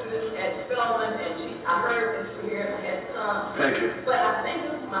a student at Spelman, and I heard that you were here and I had to come. Thank you. But I think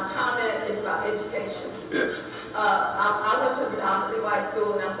my comment is about education. Yes. I went to a predominantly white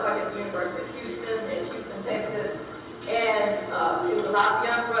school, and I started at the University of Houston in Houston, Texas. And it was a lot of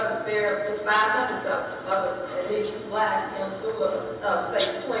young brothers there, just 500 of us, at least blacks, in a school of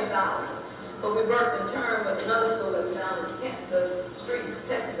say 20,000. But we worked in turn with another school that was down the street,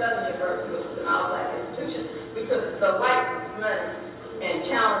 Texas Southern University, which was an all-black institution. We took the white money and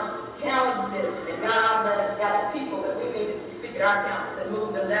challenged it and got out there and got the people that we needed to speak at our campus and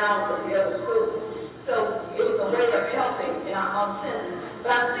moved them down to the other school. So it was a way of helping in our own sense.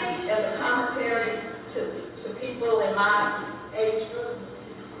 But I think as a commentary to people in my age group,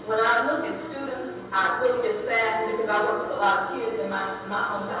 when I look at students, I really get sad because I work with a lot of kids in my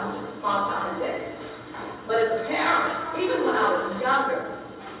hometown, which is a small town in Texas. But as a parent, even when I was younger,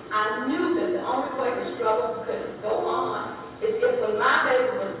 I knew that the only way the struggle could go on is if when my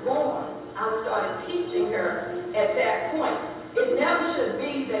baby was born, I started teaching her at that point. It never should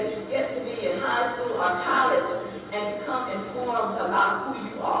be that you get to be in high school or college and become informed about who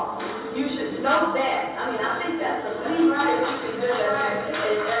you are. You should know that. I mean, I think that's the least that you can do as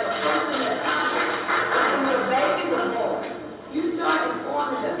a person at college. When your baby was born, you start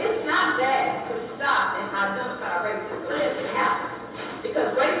informing them. It's not bad to stop and identify racism as it happens.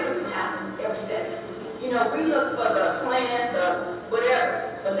 Because racism happens every day. You know, we look for the plan, the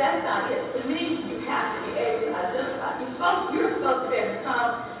whatever, but that's not it. To me, you have to be able to identify. You're supposed to be able to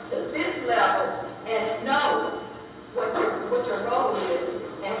come to this level and know what your role is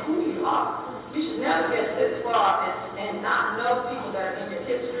and who you are. You should never get this far and not know people that are in your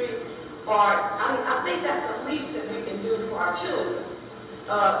history. Or, I think that's the least that we can do for our children.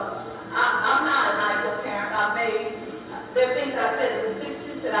 I'm not an ideal parent. There are things I said in the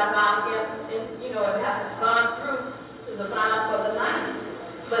 60s that I've gone against, and, you know, it hasn't gone through to the final for the 90s.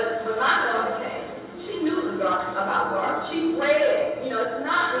 But when my daughter came, she knew about God. She read. You know, it's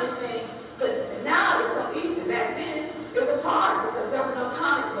not anything. Now it's so easy. Back then, it was hard because there were no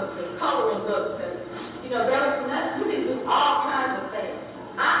comic books and coloring books, and, you know, there was nothing. You can do all kinds of things.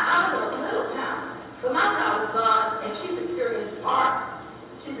 I was in a little town, but my child is gone, and she's experienced art.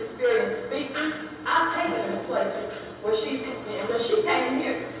 She's experienced speaking. I've taken her to places where when she came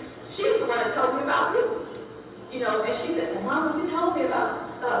here, she was the one that told me about you. You know, and she said, well, Mama, you told me about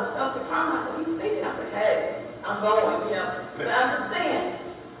stuff to Kwame. I said, he's thinking. I said, hey, I'm going, you know. But I'm just saying,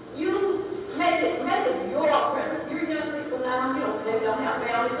 you make it your premise. You're young people now, you know, maybe don't have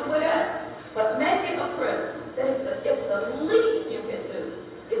families or whatever. But make it a premise that it's the least you can do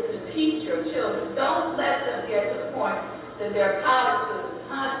is to teach your children. Don't let them get to the point that they're college students.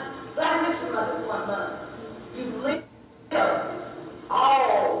 Black History Month is 1 month. You live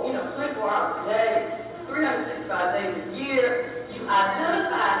all, you know, 24 hours a day, 365 days a year. You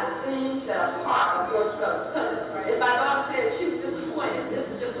identify the things that are part of your struggle. Because if my daughter said she was disappointed, this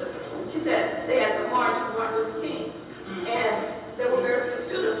is just she said they had the march for Martin Luther King. And there were very few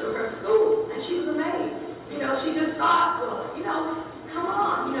students from her school, and she was amazed. You know, she just thought, well, you know, come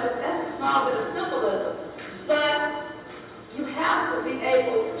on, you know, that's a small bit of symbolism. But you have to be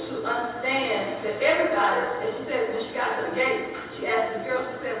able to understand that everybody, and she said when she got to the gate, she asked this girl,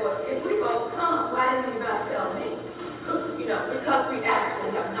 she said, well, if we both come, why didn't anybody tell me? You know, because we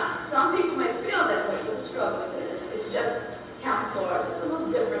actually have not. Some people may feel that way with the struggle. It's just camouflage. It's a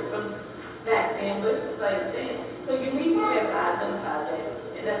little different from back then, but it's the same thing. So you need to be able to identify that.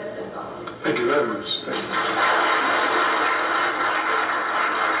 And that's all. Thank you very much. Thank you.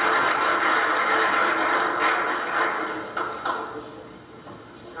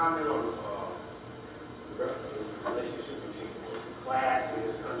 Comment on the relationship between class in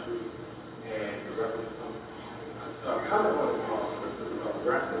this country and the comment on the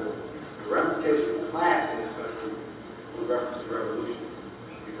ramification of class in this country with reference to revolution.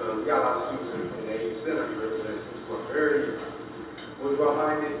 Because we got a lot of students in the AU Center representatives who are very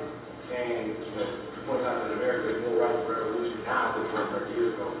bourgeois-minded and point out that America is more right for revolution now than it was 30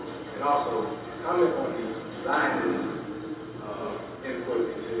 years ago. And also comment on the Zionist input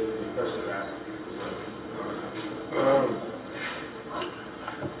into the question of Africa.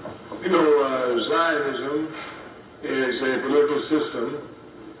 Zionism is a political system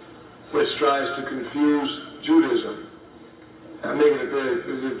which tries to confuse Judaism and make it appear as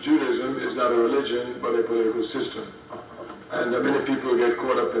if Judaism is not a religion but a political system. And many people get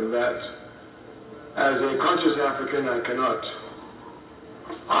caught up in that. As a conscious African, I cannot.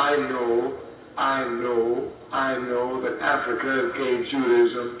 I know that Africa gave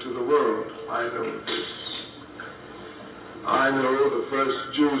Judaism to the world. I know this. I know the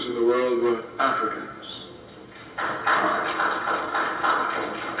first Jews in the world were Africans.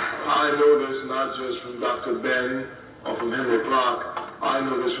 I know this not just from Dr. Ben or from Henry Clark. I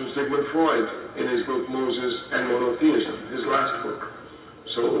know this from Sigmund Freud in his book Moses and Monotheism, his last book.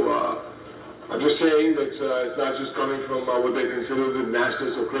 So I'm just saying that it's not just coming from what they consider the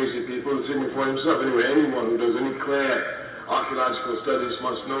nastiness of crazy people. Sigmund Freud himself, anyway, anyone who does any clear archaeological studies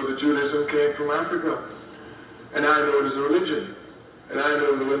must know that Judaism came from Africa. And I know it is a religion. And I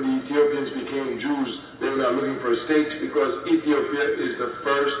know that when the Ethiopians became Jews, they were not looking for a state because Ethiopia is the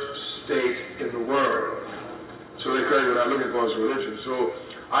first state in the world. So they clearly were not looking for us a religion. So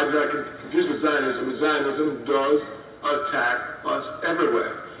I do not confuse with Zionism, but Zionism does attack us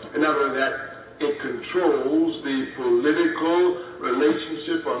everywhere. And not only that, it controls the political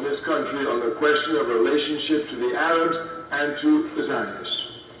relationship on this country on the question of relationship to the Arabs and to the Zionists.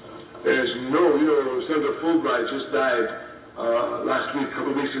 There's no, Senator Fulbright just died last week, a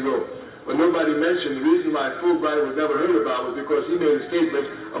couple of weeks ago. But nobody mentioned the reason why Fulbright was never heard about was because he made a statement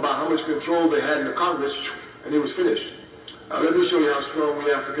about how much control they had in the Congress, and he was finished. Let me show you how strong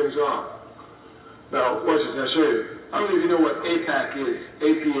we Africans are. Now, watch this, I'll show you. How many of you know what APAC is?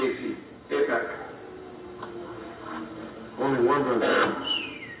 APAC. APAC. Only one brother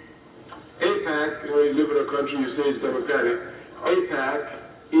knows. APAC, you live in a country, you say it's democratic. APAC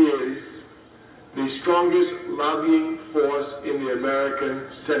is the strongest lobbying force in the American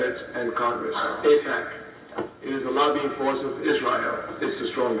Senate and Congress. APAC. It is the lobbying force of Israel. It's the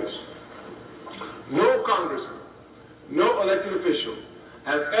strongest. No congressman, no elected official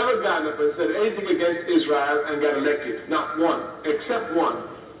have ever gotten up and said anything against Israel and got elected. Not one, except one,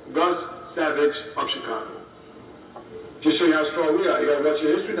 Gus Savage of Chicago. Just show you how strong we are. You got to watch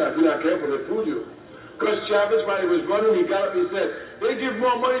your history now. If you're not careful, they fool you. Gus Savage, while he was running, he got up and he said, they give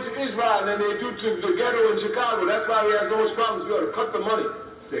more money to Israel than they do to the ghetto in Chicago. That's why we have so much problems. We ought to cut the money.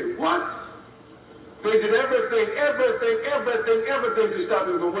 Say, what? They did everything to stop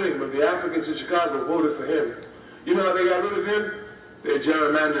him from winning. But the Africans in Chicago voted for him. You know how they got rid of him? They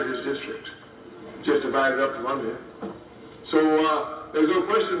gerrymandered his district. Just divided up from under him. So there's no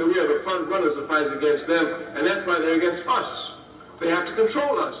question that we are the front runners to fight against them. And that's why they're against us. They have to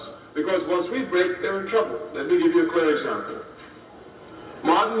control us. Because once we break, they're in trouble. Let me give you a clear example.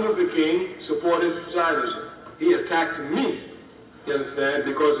 Martin Luther King supported Zionism. He attacked me, you understand,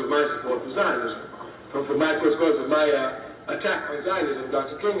 because of my support for Zionism. Because of my attack on Zionism,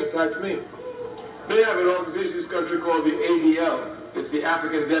 Dr. King attacked me. They have an organization in this country called the ADL. It's the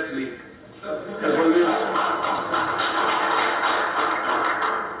African Death League. That's what it is.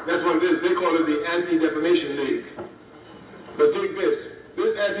 That's what it is. They call it the Anti-Defamation League. But dig this.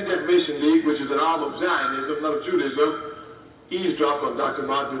 This Anti-Defamation League, which is an arm of Zionism, not of Judaism, eavesdropped on Dr.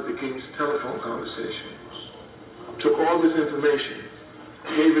 Martin Luther King's telephone conversations. Took all this information,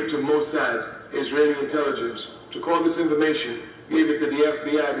 gave it to Mossad, Israeli intelligence, took all this information, gave it to the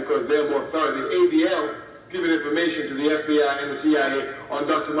FBI because they're more thorough. The ADL giving information to the FBI and the CIA on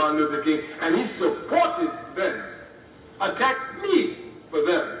Dr. Martin Luther King, and he supported them, attacked me for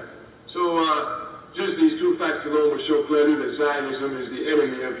them. So just these two facts alone will show clearly that Zionism is the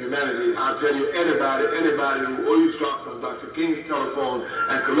enemy of humanity. I'll tell you, anybody who eavesdrops on Dr. King's telephone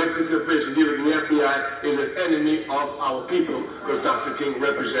and collects this information, give it to the FBI, is an enemy of our people, because Dr. King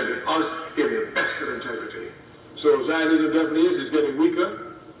represented us in the best of integrity. So Zionism definitely is getting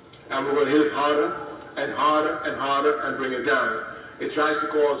weaker, and we're going to hit it harder and harder and harder and bring it down. It tries to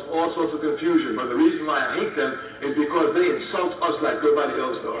cause all sorts of confusion, but the reason why I hate them is because they insult us like nobody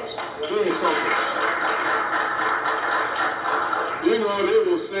else does. They insult us. You know, they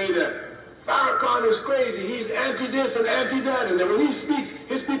will say that Farrakhan is crazy, he's anti-this and anti-that, and then when he speaks,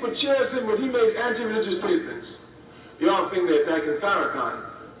 his people cheers him when he makes anti-religious statements. Y'all think they're attacking Farrakhan.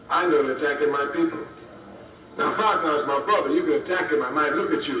 I know they're attacking my people. Now, Farrakhan's my brother. You can attack him, I might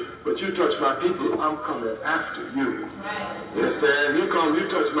look at you, but you touch my people, I'm coming after you. Right. You understand? You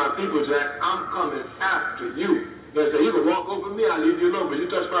touch my people, Jack, I'm coming after you. You understand? You can walk over me, I'll leave you alone, but you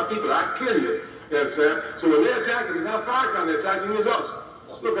touch my people, I kill you. You understand? So when they're attacking, it's not Farrakhan they're attacking, it's us.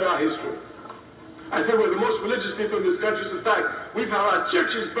 Look at our history. I said we're the most religious people in this country. It's a fact. We've had our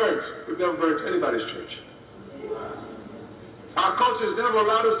churches burnt. We've never burnt anybody's church. Our culture has never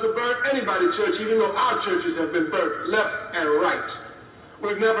allowed us to burn anybody's church, even though our churches have been burnt left and right.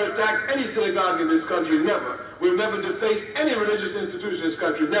 We've never attacked any synagogue in this country, never. We've never defaced any religious institution in this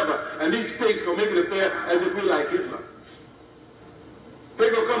country, never. And these pigs gonna make it appear as if we like Hitler.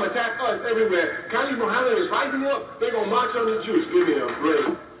 They're gonna come attack us everywhere. Khalid Mohammed is rising up. They're gonna march on the Jews. Give me a break.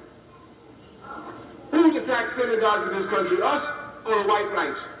 Who attacks synagogues in this country, us or the white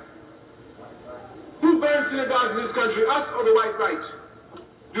right? Who burns synagogues in this country, us or the white right?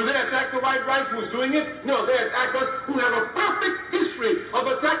 Do they attack the white right who's doing it? No, they attack us who have a perfect history of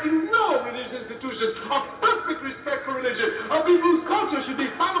attacking no religious institutions, of perfect respect for religion, of people whose culture should be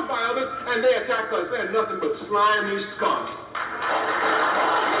followed by others, and they attack us. They're nothing but slimy scum.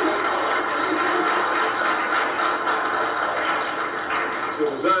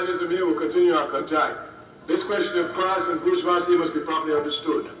 So Zionism here will continue our contact. This question of class and bourgeoisie must be properly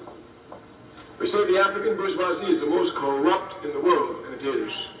understood. We say the African bourgeoisie is the most corrupt in the world, and it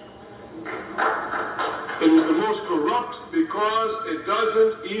is. It is the most corrupt because it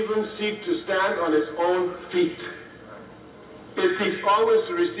doesn't even seek to stand on its own feet. It seeks always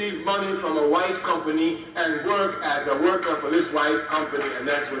to receive money from a white company and work as a worker for this white company, and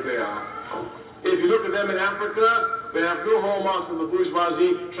that's what they are. If you look at them in Africa, they have no hallmarks of the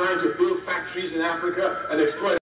bourgeoisie trying to build factories in Africa and exploit